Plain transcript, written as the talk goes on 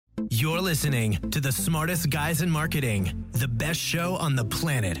You're listening to The Smartest Guys in Marketing, the best show on the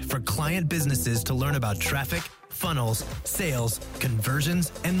planet for client businesses to learn about traffic, funnels, sales,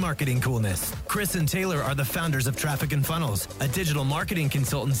 conversions, and marketing coolness. Chris and Taylor are the founders of Traffic and Funnels, a digital marketing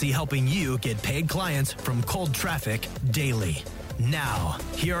consultancy helping you get paid clients from cold traffic daily. Now,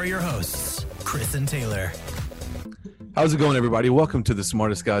 here are your hosts, Chris and Taylor. How's it going, everybody? Welcome to the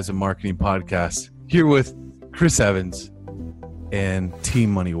Smartest Guys in Marketing podcast. Here with Chris Evans and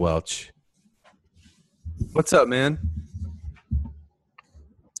Team Money Welch. What's up, man?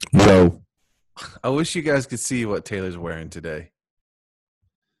 Yo. I wish you guys could see what Taylor's wearing today.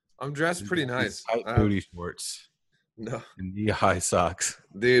 I'm dressed pretty nice. Tight booty shorts. No. And knee-high socks.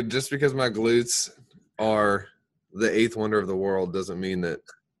 Dude, just because my glutes are the eighth wonder of the world doesn't mean that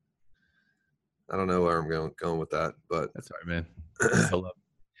I don't know where I'm going with that, but that's all right, man.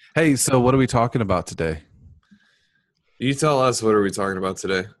 Hey, so what are we talking about today? You tell us, what are we talking about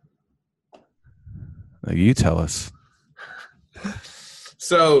today? You tell us.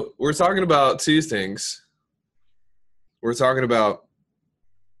 So we're talking about two things. We're talking about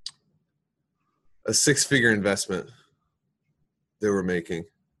a six-figure investment that we're making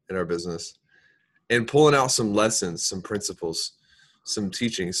in our business and pulling out some lessons, some principles, some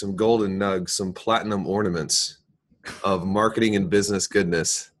teaching, some golden nugs, some platinum ornaments of marketing and business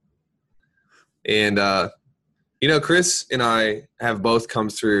goodness. And, Chris and I have both come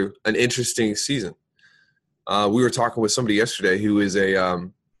through an interesting season. We were talking with somebody yesterday who is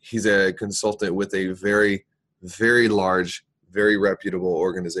he's a consultant with a very, very large, very reputable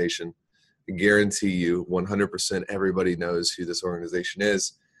organization. I guarantee you 100% everybody knows who this organization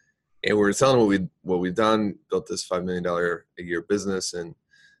is. And we were telling him what we've done, built this $5 million a year business and,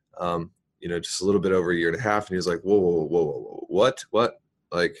 just a little bit over a year and a half. And he was like, whoa, what?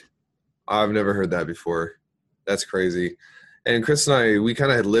 Like, I've never heard that before. That's crazy. And Chris and I, we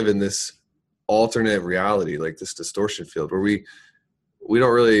kind of live in this alternate reality, like this distortion field where we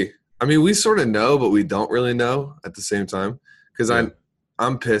don't really, we sort of know, but we don't really know at the same time. Cause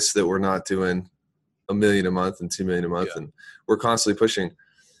I'm pissed that we're not doing $1 million a month and $2 million a month and we're constantly pushing.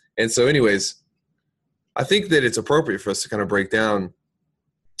 And so anyways, I think that it's appropriate for us to kind of break down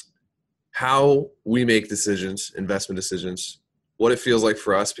how we make decisions, investment decisions, what it feels like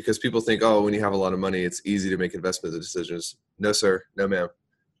for us, because people think, oh, when you have a lot of money, it's easy to make investment decisions. No, sir. No, ma'am.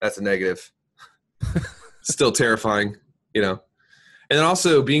 That's a negative. Still terrifying, And then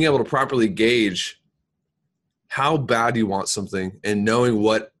also being able to properly gauge how bad you want something and knowing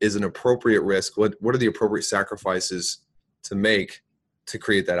what is an appropriate risk, what are the appropriate sacrifices to make to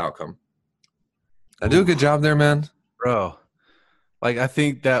create that outcome. I do a good job there, man. Bro, like I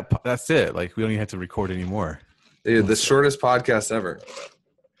think that's it. Like we don't even have to record anymore. Dude, the shortest podcast ever.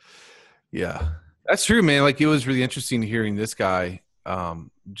 Yeah, that's true, man. Like it was really interesting hearing this guy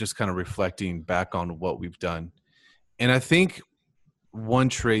just kind of reflecting back on what we've done. And I think one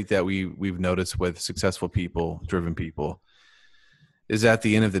trait that we've noticed with successful people, driven people, is at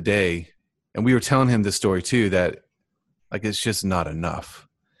the end of the day, and we were telling him this story too, that like it's just not enough.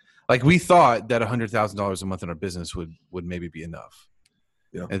 Like we thought that $100,000 a month in our business would maybe be enough.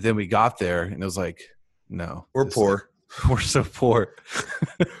 Yeah. And then we got there and it was like, no. We're poor. We're so poor.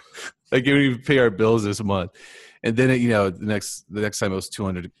 Like we pay our bills this month. And then the next time it was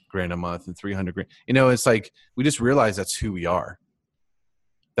 $200,000 a month and $300,000. It's like we just realized that's who we are.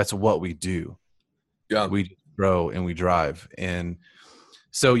 That's what we do. Yeah. We grow and we drive. And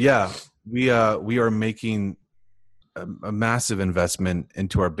so we are making a massive investment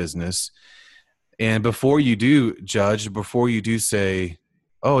into our business. And before you do judge, before you do say,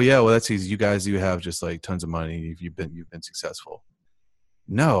 oh yeah, well that's easy. You guys do have just like tons of money. You've been successful.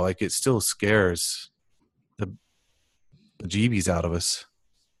 No, like it still scares the jeebies out of us.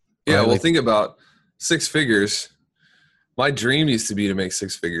 Yeah. Right? Well, think about 6 figures. My dream used to be to make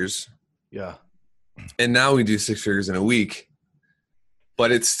 6 figures. Yeah. And now we do 6 figures in a week,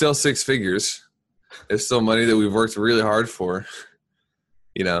 but it's still 6 figures. It's still money that we've worked really hard for,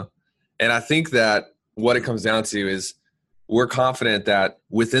 And I think that what it comes down to is we're confident that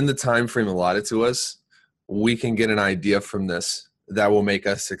within the time frame allotted to us, we can get an idea from this that will make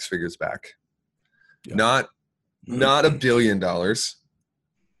us 6 figures back. Yeah. Not $1 billion, not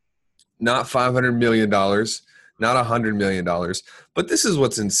 $500 million, not $100 million. But this is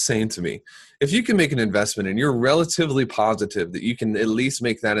what's insane to me. If you can make an investment and you're relatively positive that you can at least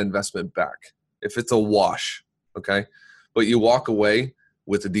make that investment back, if it's a wash, okay, but you walk away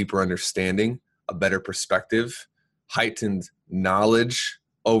with a deeper understanding, a better perspective, heightened knowledge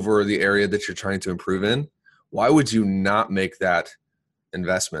over the area that you're trying to improve in, why would you not make that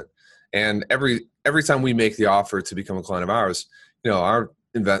investment? And every time we make the offer to become a client of ours,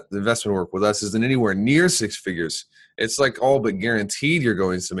 investment work with us isn't anywhere near six figures. It's like all but guaranteed you're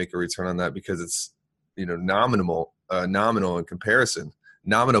going to make a return on that because it's, nominal in comparison.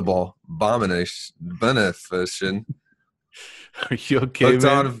 Nominable beneficent. Are you okay,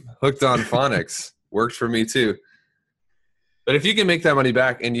 Hooked on phonics. Worked for me too. But if you can make that money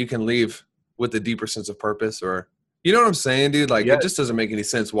back and you can leave with a deeper sense of purpose, or you know what I'm saying, dude? Like It just doesn't make any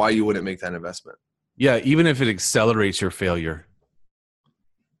sense why you wouldn't make that investment. Yeah, even if it accelerates your failure.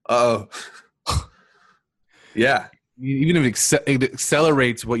 Oh, yeah. Even if it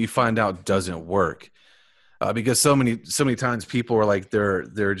accelerates what you find out doesn't work, because so many times people are like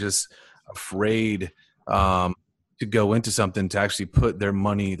they're just afraid to go into something, to actually put their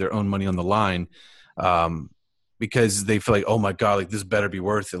own money on the line, because they feel like, oh my God, like this better be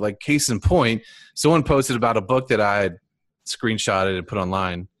worth it. Like case in point, someone posted about a book that I had screenshotted and put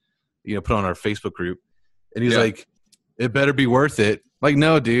online, put on our Facebook group, and he's like, it better be worth it. Like,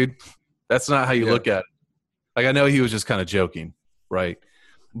 no, dude, that's not how you look at it. Like, I know he was just kind of joking, right?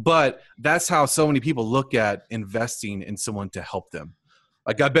 But that's how so many people look at investing in someone to help them.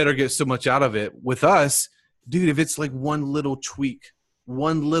 Like, I better get so much out of it. With us, dude, if it's like one little tweak,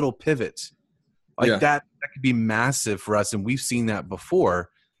 one little pivot, like that could be massive for us. And we've seen that before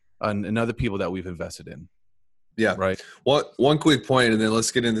in other people that we've invested in. Yeah. Right. One quick point, and then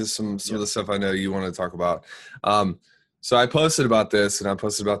let's get into some of the stuff I know you want to talk about. So I posted about this, and I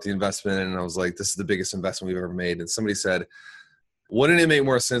posted about the investment, and I was like, this is the biggest investment we've ever made. And somebody said, wouldn't it make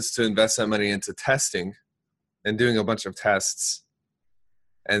more sense to invest that money into testing and doing a bunch of tests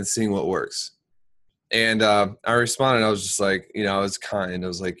and seeing what works? And I responded, I was just like, I was kind. I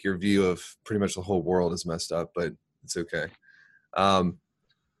was like, your view of pretty much the whole world is messed up, but it's okay.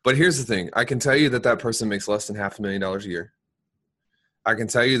 But here's the thing. I can tell you that person makes less than $500,000 a year. I can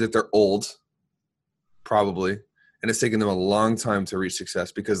tell you that they're old, probably, and it's taken them a long time to reach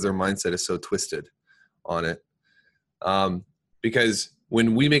success because their mindset is so twisted on it. Because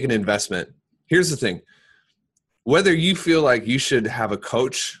when we make an investment, here's the thing. Whether you feel like you should have a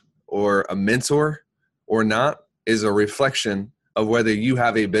coach or a mentor or not is a reflection of whether you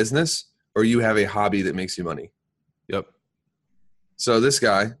have a business or you have a hobby that makes you money. Yep. So this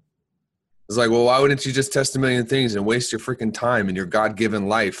guy is like, well, why wouldn't you just test a million things and waste your freaking time and your God-given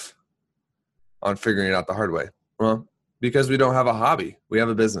life on figuring it out the hard way? Well, because we don't have a hobby. We have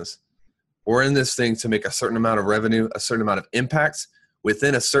a business. We're in this thing to make a certain amount of revenue, a certain amount of impact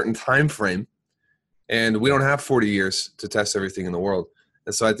within a certain time frame. And we don't have 40 years to test everything in the world.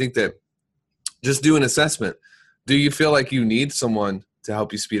 And so I think that just do an assessment. Do you feel like you need someone to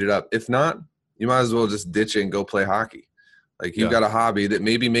help you speed it up? If not, you might as well just ditch it and go play hockey. Like you've got a hobby that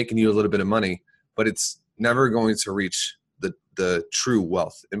may be making you a little bit of money, but it's never going to reach the true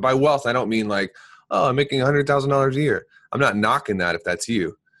wealth. And by wealth, I don't mean like, oh, I'm making $100,000 a year. I'm not knocking that if that's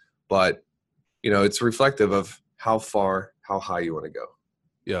you, but it's reflective of how high you want to go.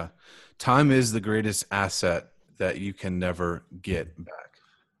 Yeah. Time is the greatest asset that you can never get back.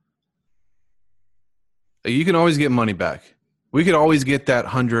 You can always get money back. We could always get that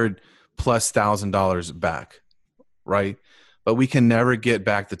 $100,000+ back, right? But we can never get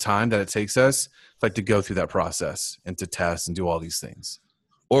back the time that it takes us like to go through that process and to test and do all these things.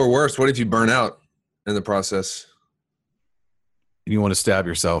 Or worse, what if you burn out in the process? And you want to stab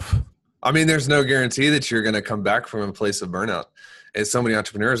yourself. I mean, there's no guarantee that you're going to come back from a place of burnout. And so many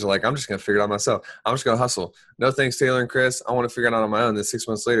entrepreneurs are like, I'm just going to figure it out myself. I'm just going to hustle. No thanks, Taylor and Chris. I want to figure it out on my own. Then 6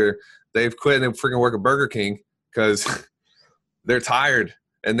 months later, they've quit and they freaking work at Burger King because they're tired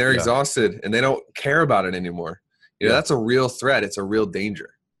and they're exhausted and they don't care about it anymore. That's a real threat. It's a real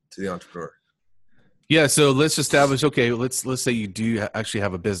danger to the entrepreneur. Yeah. So let's establish, okay, let's say you do actually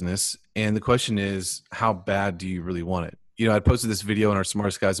have a business. And the question is, how bad do you really want it? I posted this video in our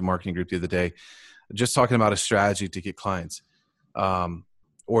Smartest Guys in Marketing group the other day, just talking about a strategy to get clients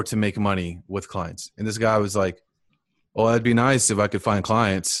or to make money with clients. And this guy was like, well, that'd be nice if I could find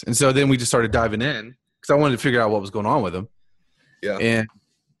clients. And so then we just started diving in because I wanted to figure out what was going on with him. Yeah. And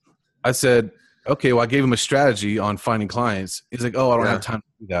I said, okay, well, I gave him a strategy on finding clients. He's like, oh, I don't have time to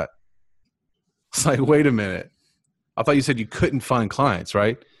do that. It's like, wait a minute. I thought you said you couldn't find clients,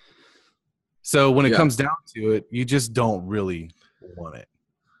 right? So when it comes down to it, you just don't really want it.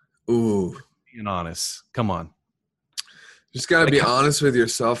 Ooh. Being honest. Come on. You just got to be honest with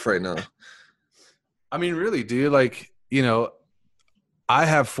yourself right now. I mean, really, dude. Like, I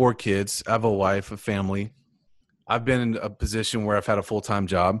have 4 kids. I have a wife, a family. I've been in a position where I've had a full-time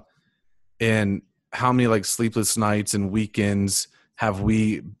job. And how many sleepless nights and weekends have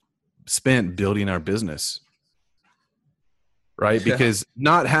we spent building our business? Right? Because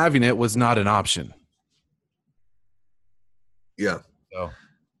not having it was not an option. Yeah. So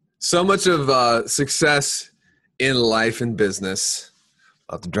So much of success in life and business.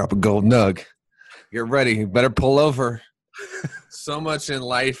 I'll have to drop a gold nug. Get ready. You better pull over. So much in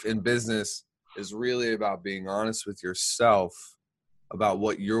life and business is really about being honest with yourself about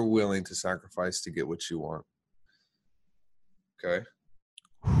what you're willing to sacrifice to get what you want. Okay.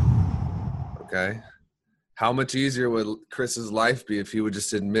 Okay. How much easier would Chris's life be if he would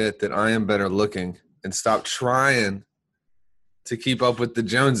just admit that I am better looking and stop trying to keep up with the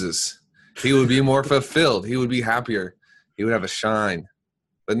Joneses? He would be more fulfilled. He would be happier. He would have a shine.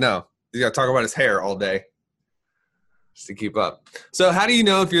 But no, he's got to talk about his hair all day just to keep up. So how do you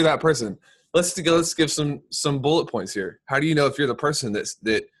know if you're that person? Let's give some bullet points here. How do you know if you're the person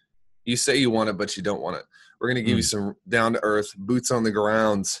that you say you want it, but you don't want it? We're going to give you some down-to-earth, boots on the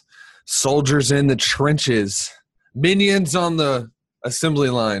grounds, soldiers in the trenches, minions on the assembly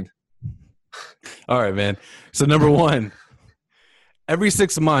line. All right, man. So number one, every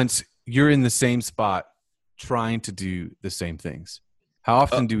 6 months, you're in the same spot trying to do the same things. How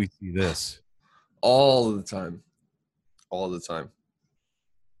often do we see this? All the time. All the time.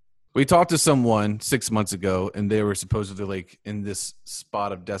 We talked to someone 6 months ago, and they were supposedly like in this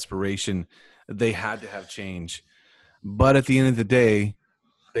spot of desperation. They had to have change. But at the end of the day,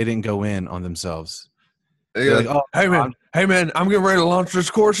 they didn't go in on themselves. Like, oh, hey, man, I'm getting ready to launch this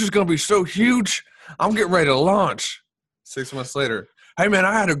course. It's going to be so huge. I'm getting ready to launch. 6 months later, hey, man,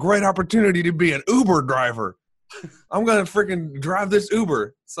 I had a great opportunity to be an Uber driver. I'm going to freaking drive this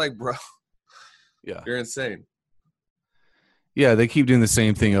Uber. It's like, bro, yeah, you're insane. Yeah, they keep doing the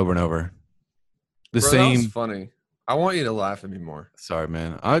same thing over and over. Bro, that was funny. I want you to laugh at me more. Sorry,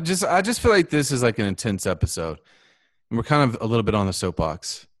 man. I just feel like this is like an intense episode. And we're kind of a little bit on the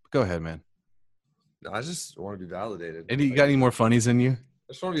soapbox. Go ahead, man. No, I just want to be validated. And you got any more funnies in you?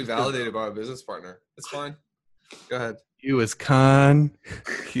 I just want to be validated by a business partner. It's fine. Go ahead. You was kind.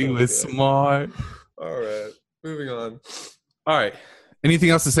 You was smart. All right. Moving on. All right. Anything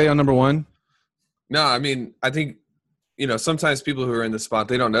else to say on number one? No, I mean, I think, sometimes people who are in the spot,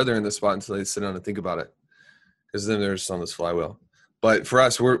 they don't know they're in the spot until they sit down and think about it. Because then they're just on this flywheel. But for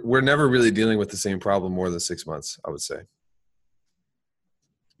us, we're never really dealing with the same problem more than 6 months, I would say.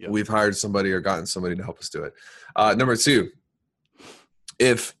 Yep. We've hired somebody or gotten somebody to help us do it. Number two,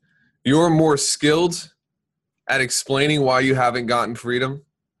 if you're more skilled at explaining why you haven't gotten freedom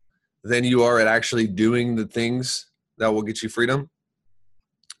than you are at actually doing the things that will get you freedom,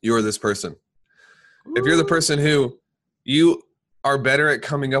 you're this person. Ooh. If you're the person who you are better at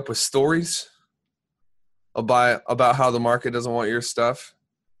coming up with stories about how the market doesn't want your stuff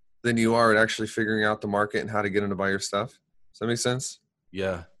than you are at actually figuring out the market and how to get them to buy your stuff. Does that make sense?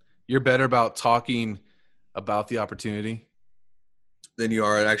 Yeah. You're better about talking about the opportunity than you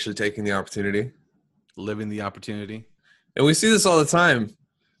are at actually taking the opportunity. Living the opportunity. And we see this all the time.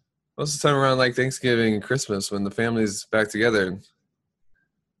 Most of the time around like Thanksgiving and Christmas when the family's back together.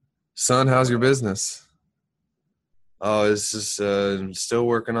 Son, how's your business? Oh, it's just still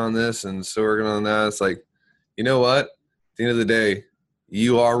working on this and still working on that. It's like, you know what? At the end of the day,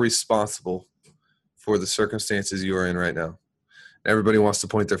 you are responsible for the circumstances you are in right now. Everybody wants to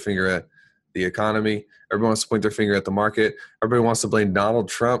point their finger at the economy. Everybody wants to point their finger at the market. Everybody wants to blame Donald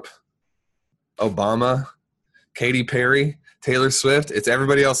Trump, Obama, Katy Perry, Taylor Swift. It's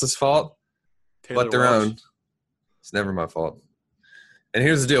everybody else's fault, but their own. It's never my fault. And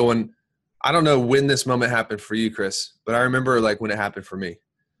here's the deal. I don't know when this moment happened for you, Chris, but I remember like when it happened for me.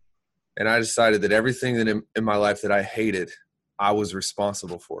 And I decided that everything that in my life that I hated, I was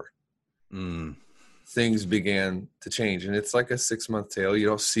responsible for. Things began to change. And it's like a 6-month tale. You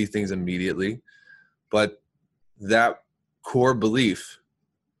don't see things immediately. But that core belief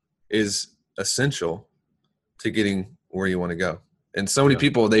is essential to getting where you want to go. And so many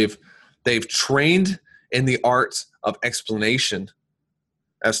people, they've trained in the art of explanation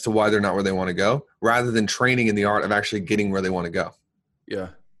as to why they're not where they want to go, rather than training in the art of actually getting where they want to go. Yeah.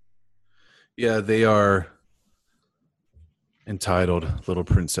 Yeah, they are entitled little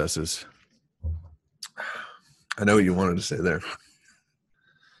princesses. I know what you wanted to say there.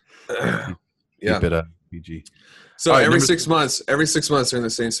 Yeah. Keep it up, PG. So every 6 months, they're in the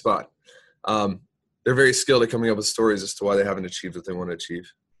same spot. They're very skilled at coming up with stories as to why they haven't achieved what they want to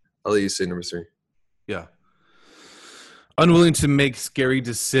achieve. I'll let you say number three. Yeah. Unwilling to make scary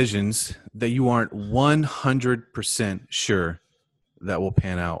decisions that you aren't 100% sure that will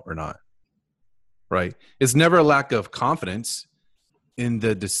pan out or not. Right? It's never a lack of confidence in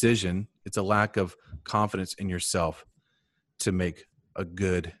the decision. It's a lack of confidence in yourself to make a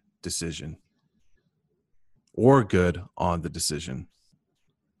good decision or good on the decision.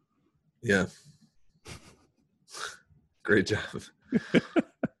 Yeah. Great job.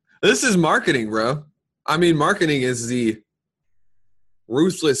 This is marketing, bro. I mean, marketing is the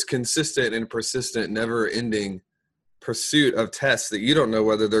ruthless, consistent, and persistent, never-ending pursuit of tests that you don't know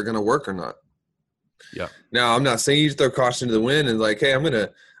whether they're going to work or not. Yeah. Now, I'm not saying you throw caution to the wind and like, hey, I'm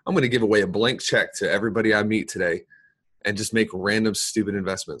gonna give away a blank check to everybody I meet today and just make random stupid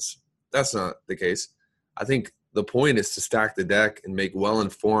investments. That's not the case. I think the point is to stack the deck and make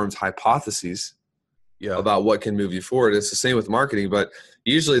well-informed hypotheses about what can move you forward. It's the same with marketing, but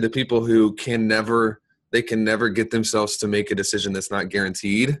usually the people who can never get themselves to make a decision that's not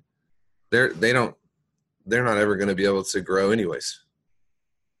guaranteed, they're not ever going to be able to grow anyways.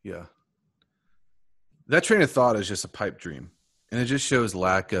 Yeah. That train of thought is just a pipe dream, and it just shows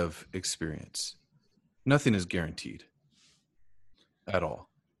lack of experience. Nothing is guaranteed at all.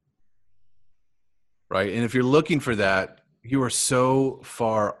 Right? And if you're looking for that, you are so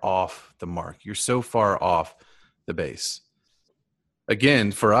far off the mark. You're so far off the base.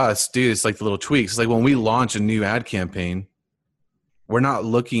 Again, for us, dude, it's like the little tweaks. It's like when we launch a new ad campaign, we're not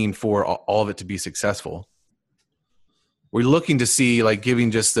looking for all of it to be successful. We're looking to see, like,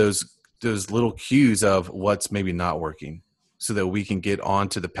 giving just those little cues of what's maybe not working so that we can get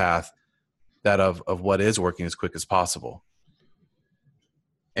onto the path that of what is working as quick as possible.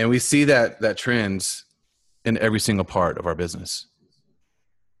 And we see that trends in every single part of our business.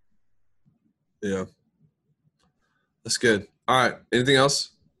 Yeah. That's good. All right. Anything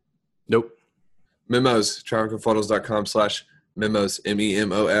else? Nope. Memos, trafficandfunnels.com/memos,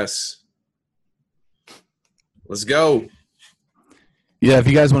 MEMOS. Let's go. Yeah, if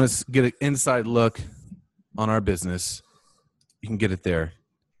you guys want to get an inside look on our business, you can get it there.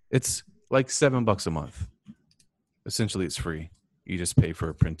 It's like $7 a month. Essentially, it's free. You just pay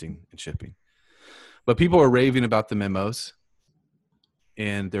for printing and shipping. But people are raving about the memos,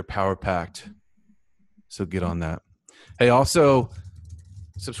 and they're power-packed. So get on that. Hey, also,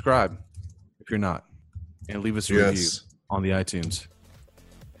 subscribe if you're not, and leave us a review on the iTunes.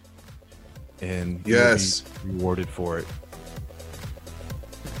 And you'll be rewarded for it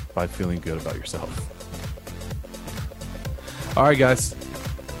by feeling good about yourself. All right, guys.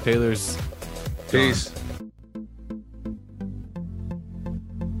 Taylor's peace. Gone.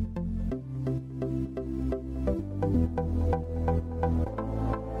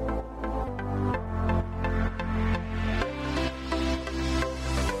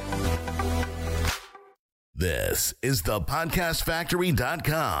 This is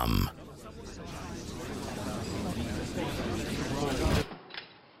thepodcastfactory.com.